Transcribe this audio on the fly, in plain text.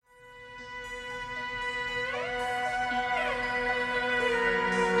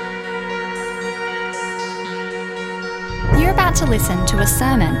to listen to a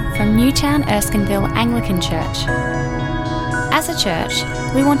sermon from Newtown Erskineville Anglican Church. As a church,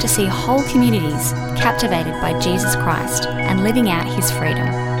 we want to see whole communities captivated by Jesus Christ and living out his freedom.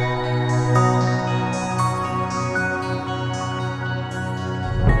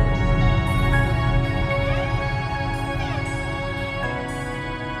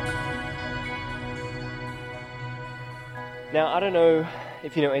 Now, I don't know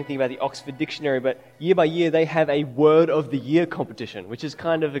if you know anything about the Oxford Dictionary, but year by year they have a Word of the Year competition, which is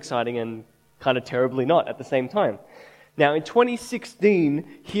kind of exciting and kind of terribly not at the same time. Now, in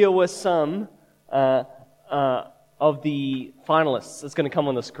 2016, here were some of the finalists. It's going to come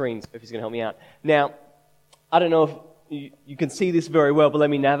on the screen, so if he's going to help me out. Now, I don't know if you can see this very well, but let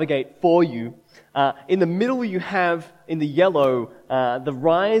me navigate for you. In the middle, you have, in the yellow, the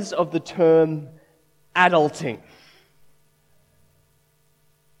rise of the term adulting,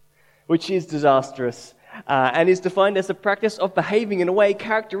 which is disastrous, and is defined as the practice of behaving in a way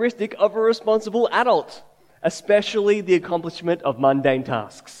characteristic of a responsible adult, especially the accomplishment of mundane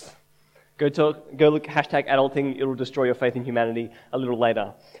tasks. Go look hashtag adulting, it'll destroy your faith in humanity a little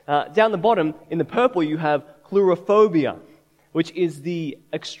later. Down the bottom, in the purple, you have pleurophobia, which is the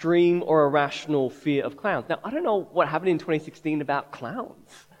extreme or irrational fear of clowns. Now, I don't know what happened in 2016 about clowns.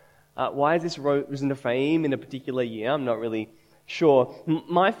 Why has this risen to fame in a particular year? I'm not really sure.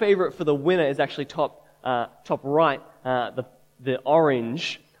 My favorite for the winner is actually top right, the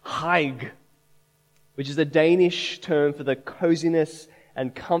orange, CiG, which is a Danish term for the coziness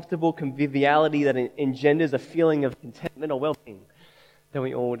and comfortable conviviality that engenders a feeling of contentment or well-being. Then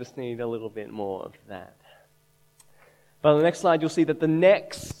we all just need a little bit more of that. But on the next slide, you'll see that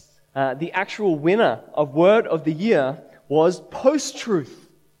the actual winner of Word of the Year was post-truth.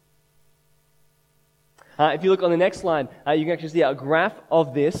 If you look on the next slide, you can actually see a graph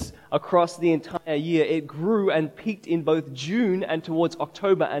of this across the entire year. It grew and peaked in both June and towards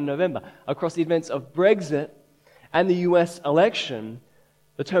October and November. Across the events of Brexit and the US election,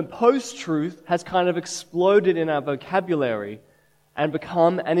 the term post-truth has kind of exploded in our vocabulary and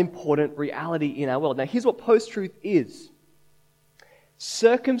become an important reality in our world. Now, here's what post-truth is.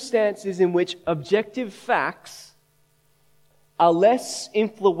 Circumstances in which objective facts are less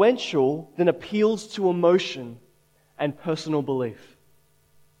influential than appeals to emotion and personal belief.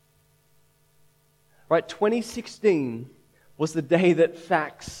 Right, 2016 was the day that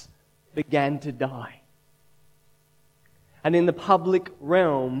facts began to die. And in the public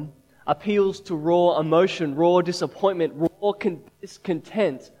realm, appeals to raw emotion, raw disappointment, raw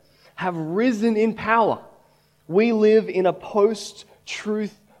discontent have risen in power. We live in a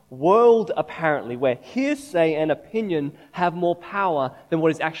post-truth world, apparently, where hearsay and opinion have more power than what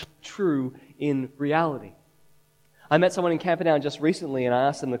is actually true in reality. I met someone in Camperdown just recently, and I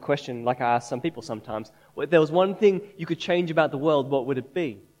asked them the question, like I ask some people sometimes, if there was one thing you could change about the world, what would it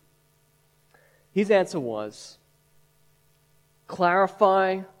be? His answer was,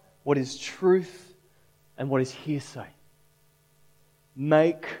 clarify what is truth and what is hearsay.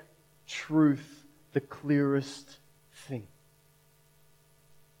 Make truth the clearest thing.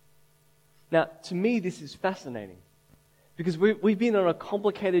 Now, to me, this is fascinating because we've been on a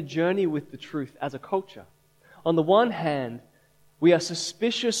complicated journey with the truth as a culture. On the one hand, we are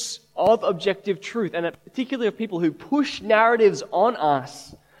suspicious of objective truth, and particularly of people who push narratives on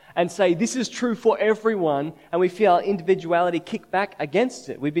us and say this is true for everyone, and we feel our individuality kick back against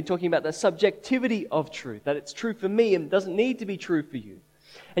it. We've been talking about the subjectivity of truth, that it's true for me and doesn't need to be true for you.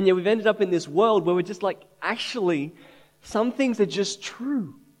 And yet we've ended up in this world where we're just like, actually, some things are just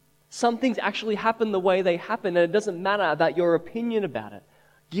true. Some things actually happen the way they happen, and it doesn't matter about your opinion about it.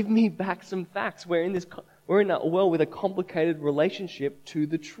 Give me back some facts. We're in a world with a complicated relationship to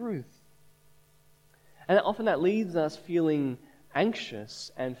the truth. And often that leaves us feeling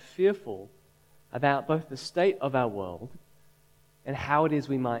anxious and fearful about both the state of our world and how it is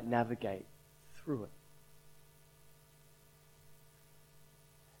we might navigate through it.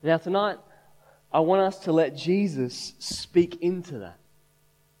 Now tonight, I want us to let Jesus speak into that.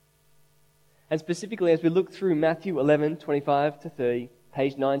 And specifically, as we look through Matthew 11, 25 to 30,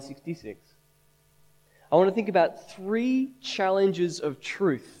 page 966, I want to think about 3 challenges of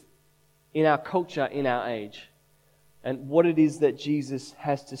truth in our culture, in our age, and what it is that Jesus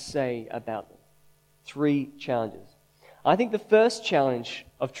has to say about them. 3 challenges. I think the first challenge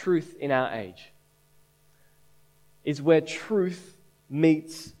of truth in our age is where truth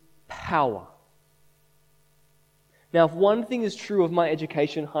meets power. Now, if one thing is true of my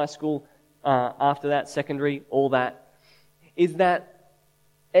education, high school, after that, secondary, all that, is that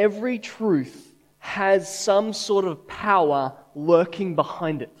every truth has some sort of power lurking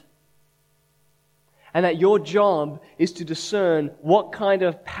behind it. And that your job is to discern what kind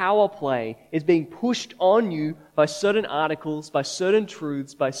of power play is being pushed on you by certain articles, by certain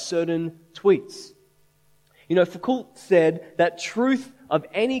truths, by certain tweets. Foucault said that truth of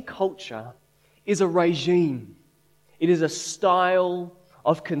any culture is a regime. It is a style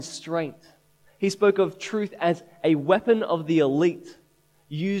of constraint. He spoke of truth as a weapon of the elite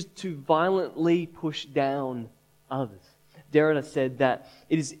used to violently push down others. Derrida said that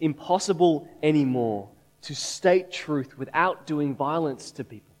it is impossible anymore to state truth without doing violence to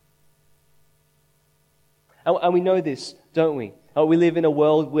people. And we know this, don't we? We live in a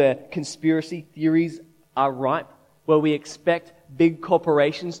world where conspiracy theories are ripe, where we expect big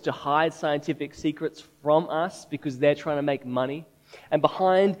corporations to hide scientific secrets from us because they're trying to make money. And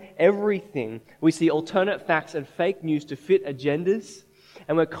behind everything, we see alternate facts and fake news to fit agendas.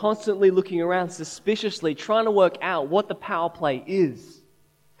 And we're constantly looking around suspiciously, trying to work out what the power play is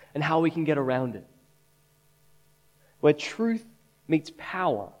and how we can get around it. Where truth meets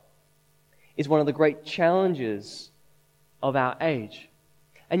power is one of the great challenges of our age.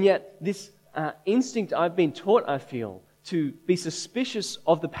 And yet, this instinct I've been taught, I feel, to be suspicious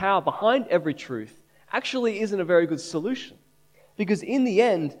of the power behind every truth actually isn't a very good solution. Because in the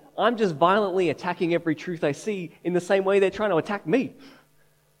end, I'm just violently attacking every truth I see in the same way they're trying to attack me.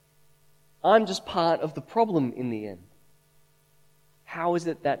 I'm just part of the problem in the end. How is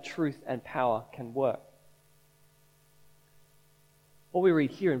it that truth and power can work? What we read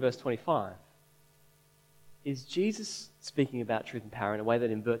here in verse 25 is Jesus speaking about truth and power in a way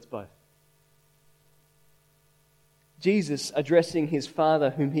that inverts both. Jesus, addressing his Father,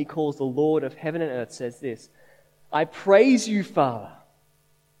 whom he calls the Lord of heaven and earth, says this, "I praise you, Father,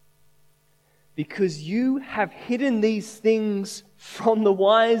 because you have hidden these things from the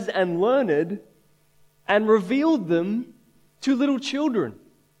wise and learned and revealed them to little children."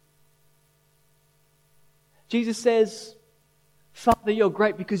 Jesus says, Father, you're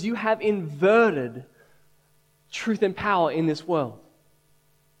great because you have inverted truth and power in this world.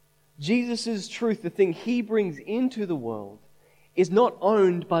 Jesus' truth, the thing he brings into the world, is not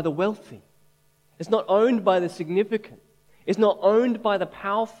owned by the wealthy. It's not owned by the significant. It's not owned by the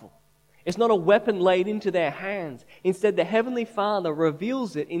powerful. It's not a weapon laid into their hands. Instead, the Heavenly Father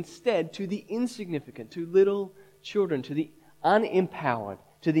reveals it instead to the insignificant, to little children, to the unempowered,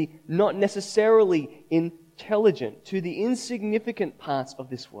 to the not necessarily intelligent, to the insignificant parts of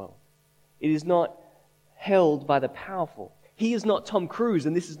this world. It is not held by the powerful. He is not Tom Cruise,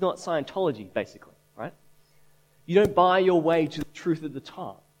 and this is not Scientology, basically, right? You don't buy your way to the truth at the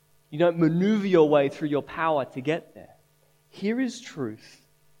top. You don't maneuver your way through your power to get there. Here is truth,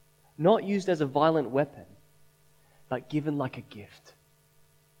 not used as a violent weapon, but given like a gift.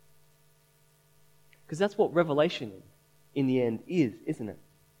 Because that's what revelation in the end is, isn't it?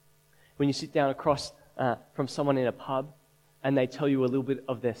 When you sit down across from someone in a pub and they tell you a little bit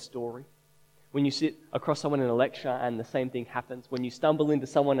of their story. When you sit across someone in a lecture and the same thing happens. When you stumble into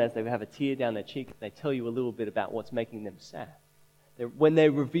someone as they have a tear down their cheek, they tell you a little bit about what's making them sad. When they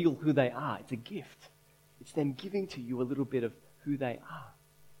reveal who they are, it's a gift. It's them giving to you a little bit of who they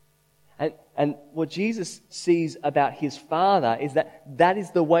are. And what Jesus sees about his Father is that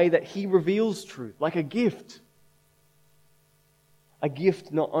is the way that he reveals truth, like a gift. A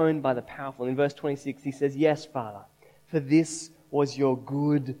gift not owned by the powerful. In verse 26, he says, "Yes, Father, for this was your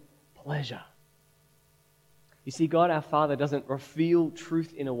good pleasure." You see, God our Father doesn't reveal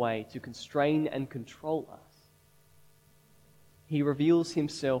truth in a way to constrain and control us. He reveals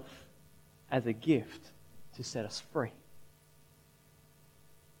himself as a gift to set us free.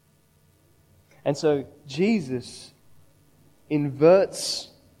 And so Jesus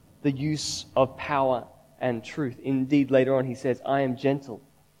inverts the use of power and truth. Indeed, later on he says, "I am gentle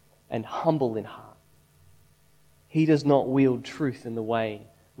and humble in heart." He does not wield truth in the way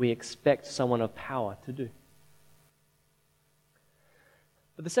we expect someone of power to do.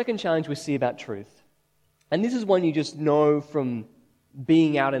 But the second challenge we see about truth, and this is one you just know from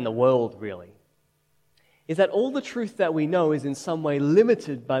being out in the world really, is that all the truth that we know is in some way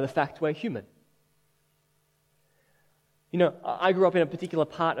limited by the fact we're human. You know, I grew up in a particular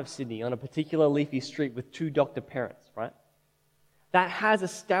part of Sydney, on a particular leafy street with 2 doctor parents, right? That has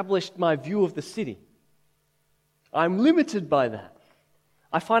established my view of the city. I'm limited by that.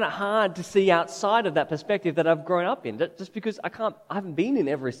 I find it hard to see outside of that perspective that I've grown up in, just because I haven't been in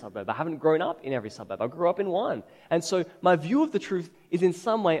every suburb. I haven't grown up in every suburb. I grew up in one. And so my view of the truth is in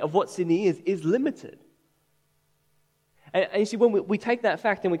some way of what Sydney is limited. And you see, when we take that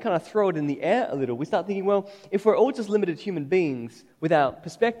fact and we kind of throw it in the air a little, we start thinking, well, if we're all just limited human beings without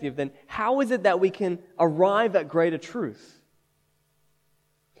perspective, then how is it that we can arrive at greater truth?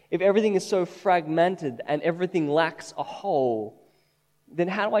 if everything is so fragmented and everything lacks a whole, then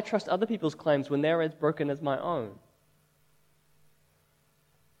how do I trust other people's claims when they're as broken as my own?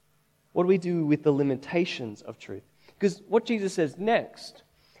 What do we do with the limitations of truth? Because what Jesus says next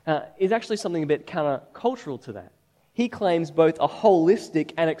is actually something a bit countercultural to that. He claims both a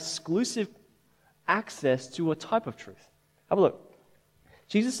holistic and exclusive access to a type of truth. Have a look.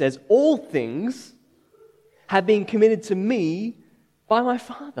 Jesus says, all things have been committed to me by my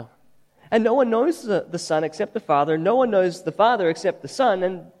Father. And no one knows the Son except the Father, and no one knows the Father except the Son,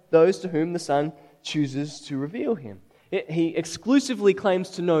 and those to whom the Son chooses to reveal him. He exclusively claims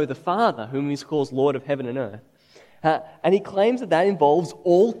to know the Father, whom he calls Lord of heaven and earth. And he claims that involves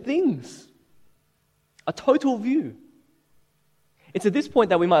all things. A total view. It's at this point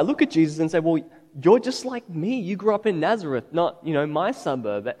that we might look at Jesus and say, well, you're just like me. You grew up in Nazareth, not, my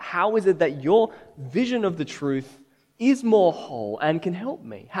suburb. How is it that your vision of the truth is more whole and can help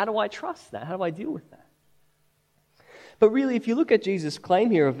me? How do I trust that? How do I deal with that? But really, if you look at Jesus'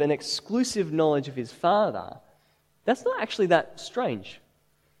 claim here of an exclusive knowledge of his Father, that's not actually that strange.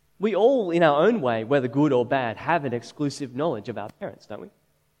 We all, in our own way, whether good or bad, have an exclusive knowledge of our parents, don't we?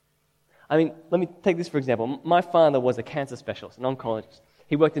 I mean, let me take this for example. My father was a cancer specialist, an oncologist.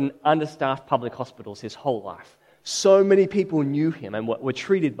 He worked in understaffed public hospitals his whole life. So many people knew him and were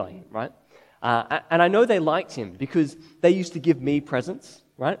treated by him, right? And I know they liked him because they used to give me presents,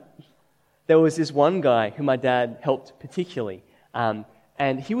 right? There was this one guy who my dad helped particularly,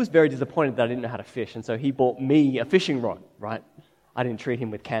 and he was very disappointed that I didn't know how to fish, and so he bought me a fishing rod, right? I didn't treat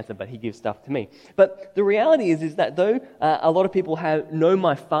him with cancer, but he gives stuff to me. But the reality is that though a lot of people know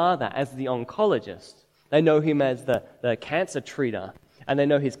my father as the oncologist, they know him as the cancer treater, and they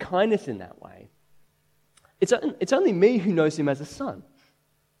know his kindness in that way, it's only me who knows him as a son.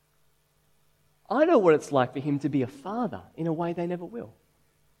 I know what it's like for him to be a father in a way they never will.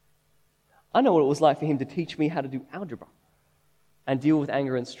 I know what it was like for him to teach me how to do algebra and deal with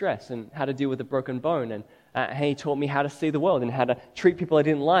anger and stress and how to deal with a broken bone, and he taught me how to see the world and how to treat people I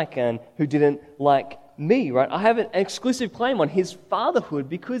didn't like and who didn't like me, right? I have an exclusive claim on his fatherhood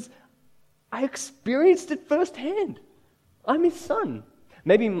because I experienced it firsthand. I'm his son.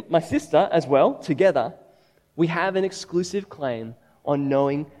 Maybe my sister as well, together, we have an exclusive claim on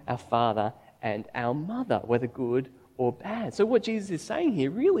knowing our father and our mother, whether good or bad. So what Jesus is saying here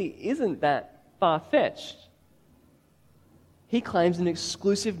really isn't that far-fetched. He claims an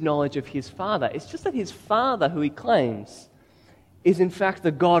exclusive knowledge of his Father. It's just that his Father, who he claims, is in fact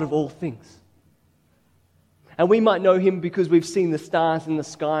the God of all things. And we might know him because we've seen the stars in the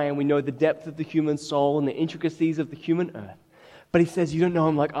sky and we know the depth of the human soul and the intricacies of the human earth. But he says, you don't know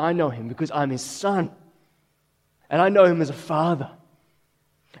him like I know him because I'm his son. And I know him as a father.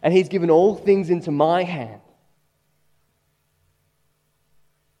 And he's given all things into my hand.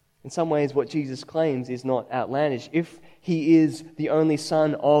 In some ways, what Jesus claims is not outlandish. If he is the only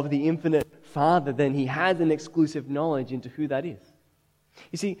son of the infinite Father, then he has an exclusive knowledge into who that is.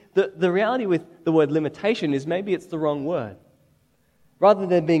 You see, the reality with the word limitation is maybe it's the wrong word. Rather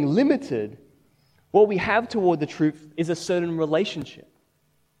than being limited, what we have toward the truth is a certain relationship.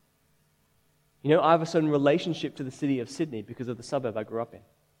 I have a certain relationship to the city of Sydney because of the suburb I grew up in.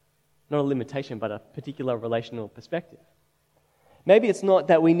 Not a limitation, but a particular relational perspective. Maybe it's not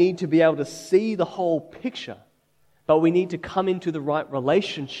that we need to be able to see the whole picture, but we need to come into the right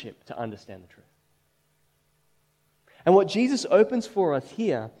relationship to understand the truth. And what Jesus opens for us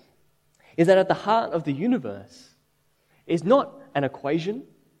here is that at the heart of the universe is not an equation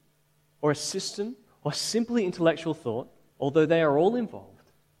or a system or simply intellectual thought, although they are all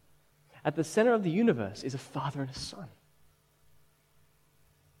involved. At the center of the universe is a Father and a Son.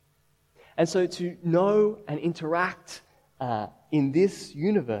 And so to know and interact in this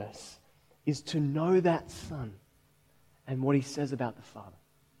universe is to know that Son and what he says about the Father.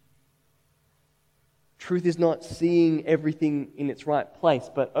 Truth is not seeing everything in its right place,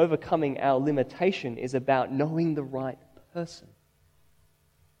 but overcoming our limitation is about knowing the right person.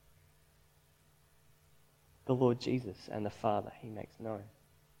 The Lord Jesus and the Father he makes known.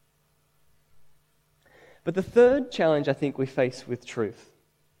 But the third challenge I think we face with truth,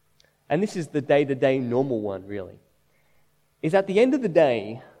 and this is the day-to-day normal one really, is at the end of the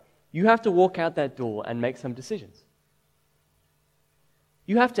day, you have to walk out that door and make some decisions.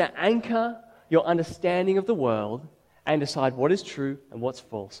 You have to anchor your understanding of the world and decide what is true and what's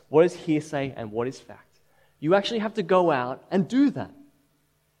false, what is hearsay and what is fact. You actually have to go out and do that.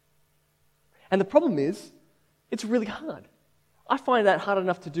 And the problem is, it's really hard. I find that hard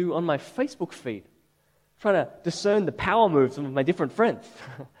enough to do on my Facebook feed, trying to discern the power moves of my different friends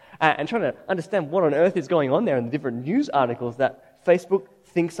and trying to understand what on earth is going on there in the different news articles that Facebook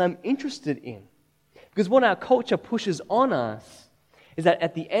thinks I'm interested in. Because what our culture pushes on us is that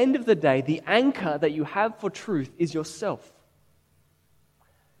at the end of the day, the anchor that you have for truth is yourself.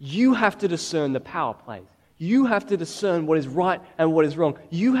 You have to discern the power plays. You have to discern what is right and what is wrong.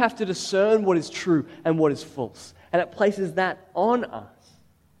 You have to discern what is true and what is false. And it places that on us.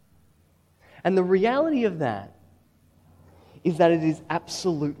 And the reality of that is that it is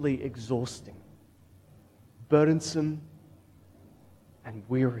absolutely exhausting, burdensome, and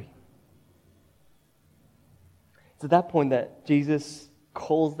weary. It's at that point that Jesus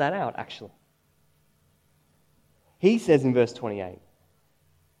calls that out, actually. He says in verse 28,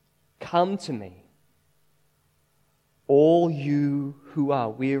 "Come to me, all you who are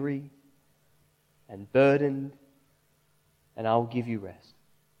weary and burdened, and I will give you rest."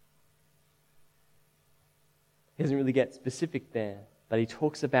 He doesn't really get specific there, but he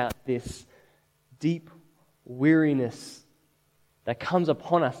talks about this deep weariness that comes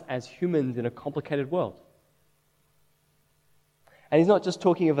upon us as humans in a complicated world. And he's not just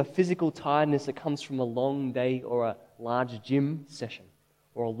talking of a physical tiredness that comes from a long day or a large gym session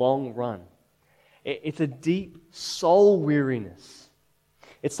or a long run. It's a deep soul weariness.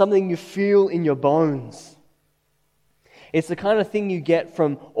 It's something you feel in your bones. It's the kind of thing you get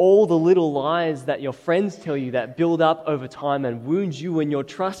from all the little lies that your friends tell you that build up over time and wound you and your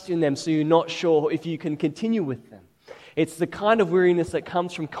trust in them so you're not sure if you can continue with them. It's the kind of weariness that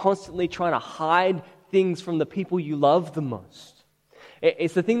comes from constantly trying to hide things from the people you love the most.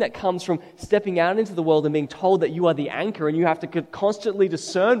 It's the thing that comes from stepping out into the world and being told that you are the anchor and you have to constantly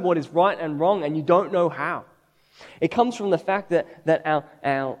discern what is right and wrong and you don't know how. It comes from the fact that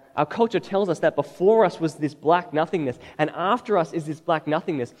our culture tells us that before us was this black nothingness and after us is this black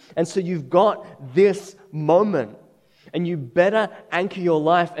nothingness. And so you've got this moment and you better anchor your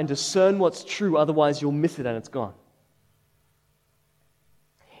life and discern what's true, otherwise you'll miss it and it's gone.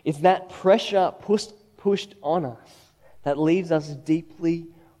 It's that pressure pushed on us that leaves us deeply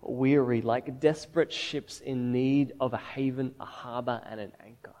weary, like desperate ships in need of a haven, a harbor, and an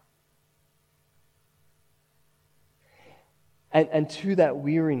anchor. And to that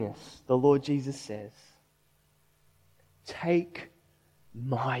weariness, the Lord Jesus says, "Take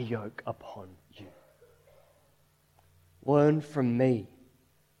my yoke upon you. Learn from me.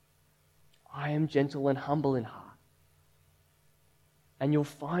 I am gentle and humble in heart, and you'll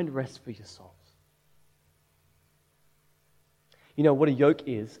find rest for your souls." You know, what a yoke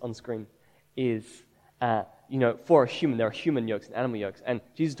is on screen is, for a human, there are human yokes and animal yokes. And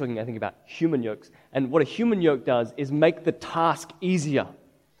Jesus is talking, I think, about human yokes. And what a human yoke does is make the task easier.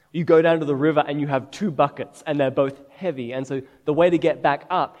 You go down to the river and you have 2 buckets and they're both heavy. And so the way to get back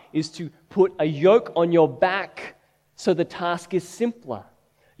up is to put a yoke on your back so the task is simpler.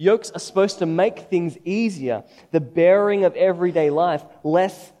 Yokes are supposed to make things easier, the bearing of everyday life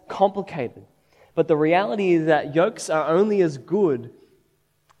less complicated. But the reality is that yokes are only as good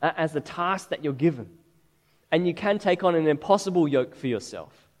as the task that you're given. And you can take on an impossible yoke for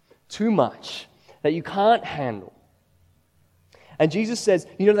yourself, too much, that you can't handle. And Jesus says,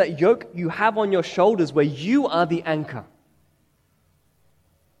 that yoke you have on your shoulders where you are the anchor.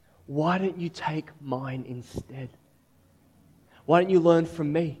 Why don't you take mine instead? Why don't you learn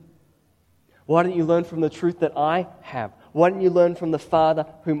from me? Why don't you learn from the truth that I have? Why don't you learn from the Father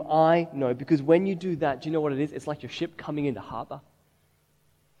whom I know? Because when you do that, do you know what it is? It's like your ship coming into harbor.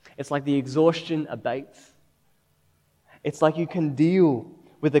 It's like the exhaustion abates. It's like you can deal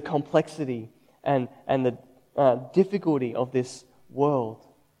with the complexity and the difficulty of this world.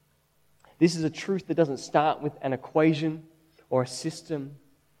 This is a truth that doesn't start with an equation or a system.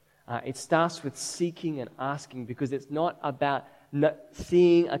 It starts with seeking and asking, because it's not about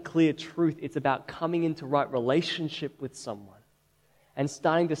seeing a clear truth. It's about coming into right relationship with someone and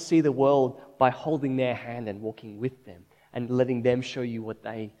starting to see the world by holding their hand and walking with them and letting them show you what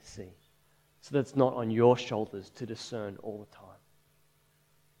they see, so that it's not on your shoulders to discern all the time.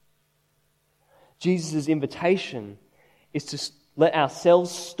 Jesus' invitation is to let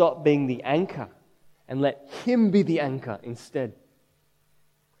ourselves stop being the anchor and let Him be the anchor instead,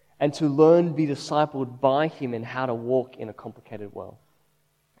 and to learn, be discipled by Him in how to walk in a complicated world.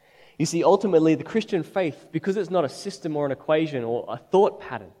 You see, ultimately, the Christian faith, because it's not a system or an equation or a thought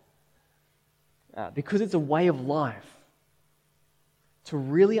pattern, because it's a way of life, to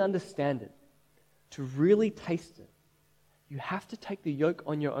really understand it, to really taste it, you have to take the yoke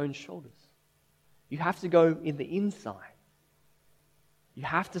on your own shoulders. You have to go in the inside. You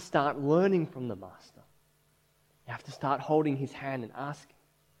have to start learning from the Master. You have to start holding His hand and asking.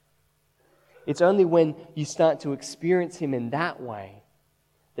 It's only when you start to experience Him in that way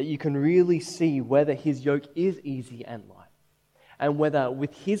that you can really see whether His yoke is easy and light. and whether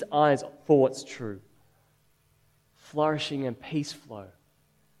with his eyes for what's true, flourishing and peace flow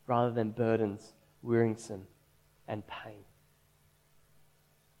rather than burdens, wearisome, and pain.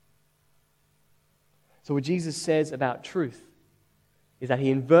 So what Jesus says about truth is that he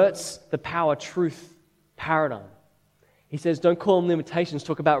inverts the power-truth paradigm. He says, don't call them limitations,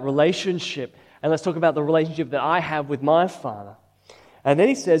 talk about relationship, and let's talk about the relationship that I have with my Father. And then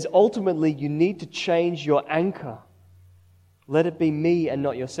he says, ultimately, you need to change your anchor. Let it be me and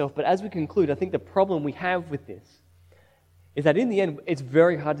not yourself. But as we conclude, I think the problem we have with this is that in the end, it's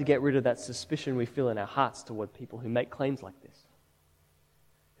very hard to get rid of that suspicion we feel in our hearts toward people who make claims like this,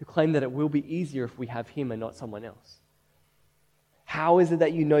 who claim that it will be easier if we have him and not someone else. How is it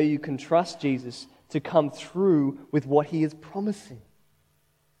that you know you can trust Jesus to come through with what he is promising?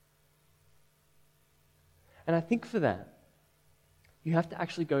 And I think for that, you have to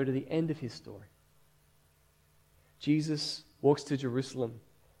actually go to the end of his story. Jesus walks to Jerusalem.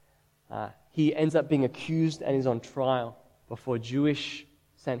 He ends up being accused and is on trial before Jewish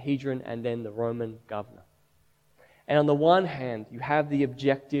Sanhedrin and then the Roman governor. And on the one hand, you have the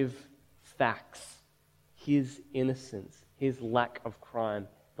objective facts, his innocence, his lack of crime,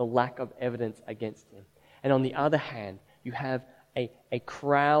 the lack of evidence against him. And on the other hand, you have a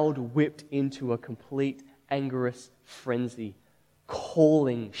crowd whipped into a complete angerous frenzy,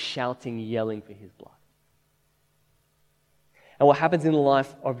 calling, shouting, yelling for his blood. And what happens in the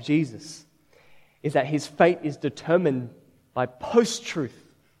life of Jesus is that his fate is determined by post-truth,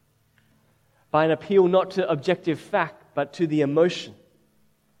 by an appeal not to objective fact, but to the emotion.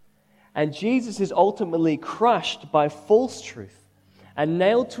 And Jesus is ultimately crushed by false truth and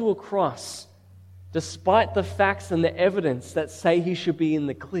nailed to a cross, despite the facts and the evidence that say he should be in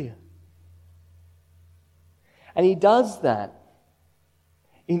the clear. And he does that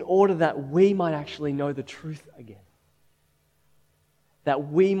in order that we might actually know the truth again.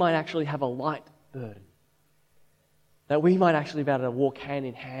 That we might actually have a light burden. That we might actually be able to walk hand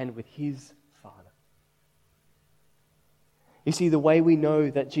in hand with his Father. You see, the way we know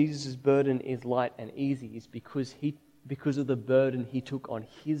that Jesus' burden is light and easy is because of the burden he took on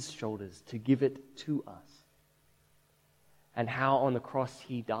his shoulders to give it to us. And how on the cross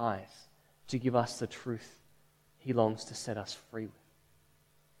he dies to give us the truth he longs to set us free with.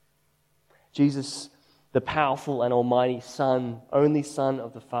 Jesus, the powerful and almighty Son, only Son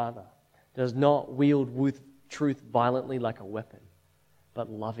of the Father, does not wield with truth violently like a weapon, but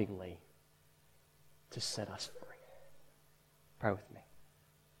lovingly to set us free. Pray with me.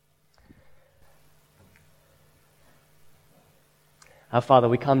 Our Father,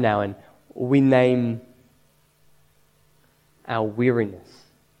 we come now and we name our weariness.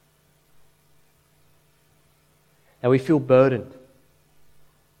 That we feel burdened.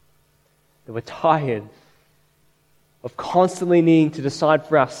 That we're tired of constantly needing to decide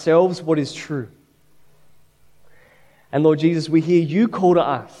for ourselves what is true. And Lord Jesus, we hear you call to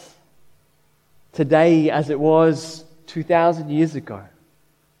us today as it was 2,000 years ago.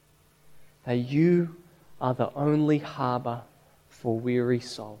 That you are the only harbor for weary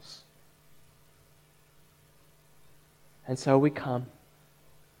souls. And so we come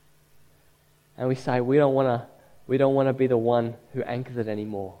and we say we don't want to be the one who anchors it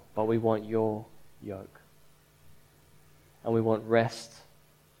anymore, but we want your yoke. And we want rest.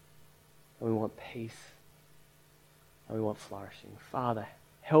 And we want peace. And we want flourishing. Father,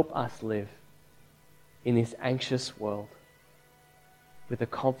 help us live in this anxious world with the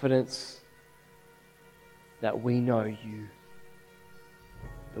confidence that we know you,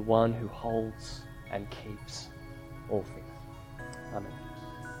 the one who holds and keeps all things. Amen.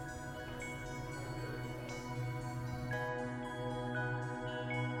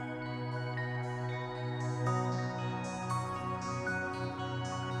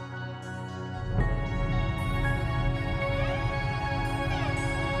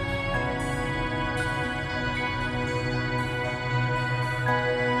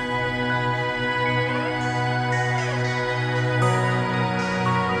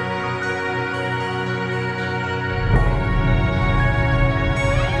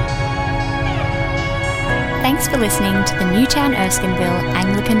 Thanks for listening to the Newtown Erskineville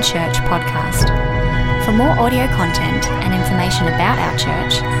Anglican Church podcast. For more audio content and information about our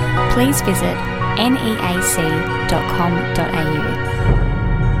church, please visit neac.com.au.